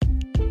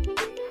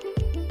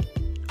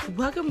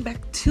Welcome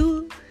back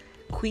to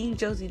Queen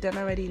Josie. Don't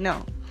already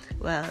know.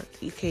 Well,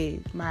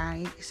 okay,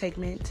 my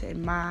segment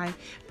and my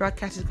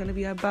broadcast is going to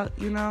be about,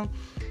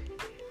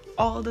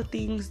 all the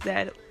things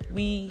that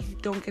we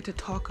don't get to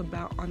talk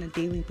about on a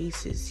daily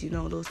basis.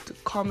 Those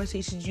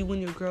conversations you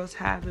and your girls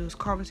have, those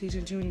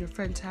conversations you and your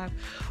friends have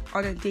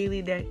on a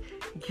daily that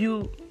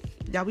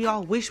we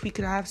all wish we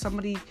could have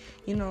somebody,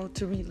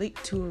 to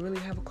relate to or really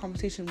have a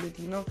conversation with,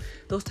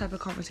 those type of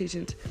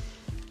conversations.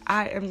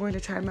 I am going to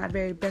try my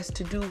very best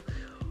to do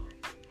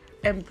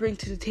and bring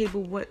to the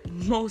table what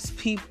most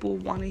people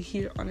want to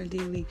hear on a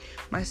daily.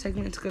 My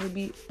segment's going to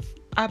be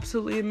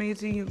absolutely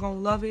amazing. You're going to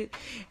love it.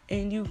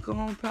 And you're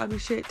going to probably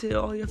share it to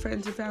all your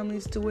friends and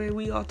families to where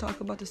we all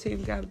talk about the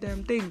same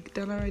goddamn thing.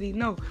 Don't already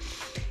know.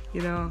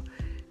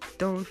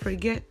 Don't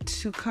forget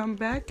to come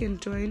back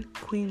and join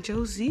Queen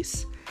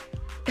Josie's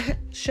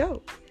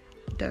show.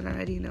 Don't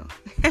already know.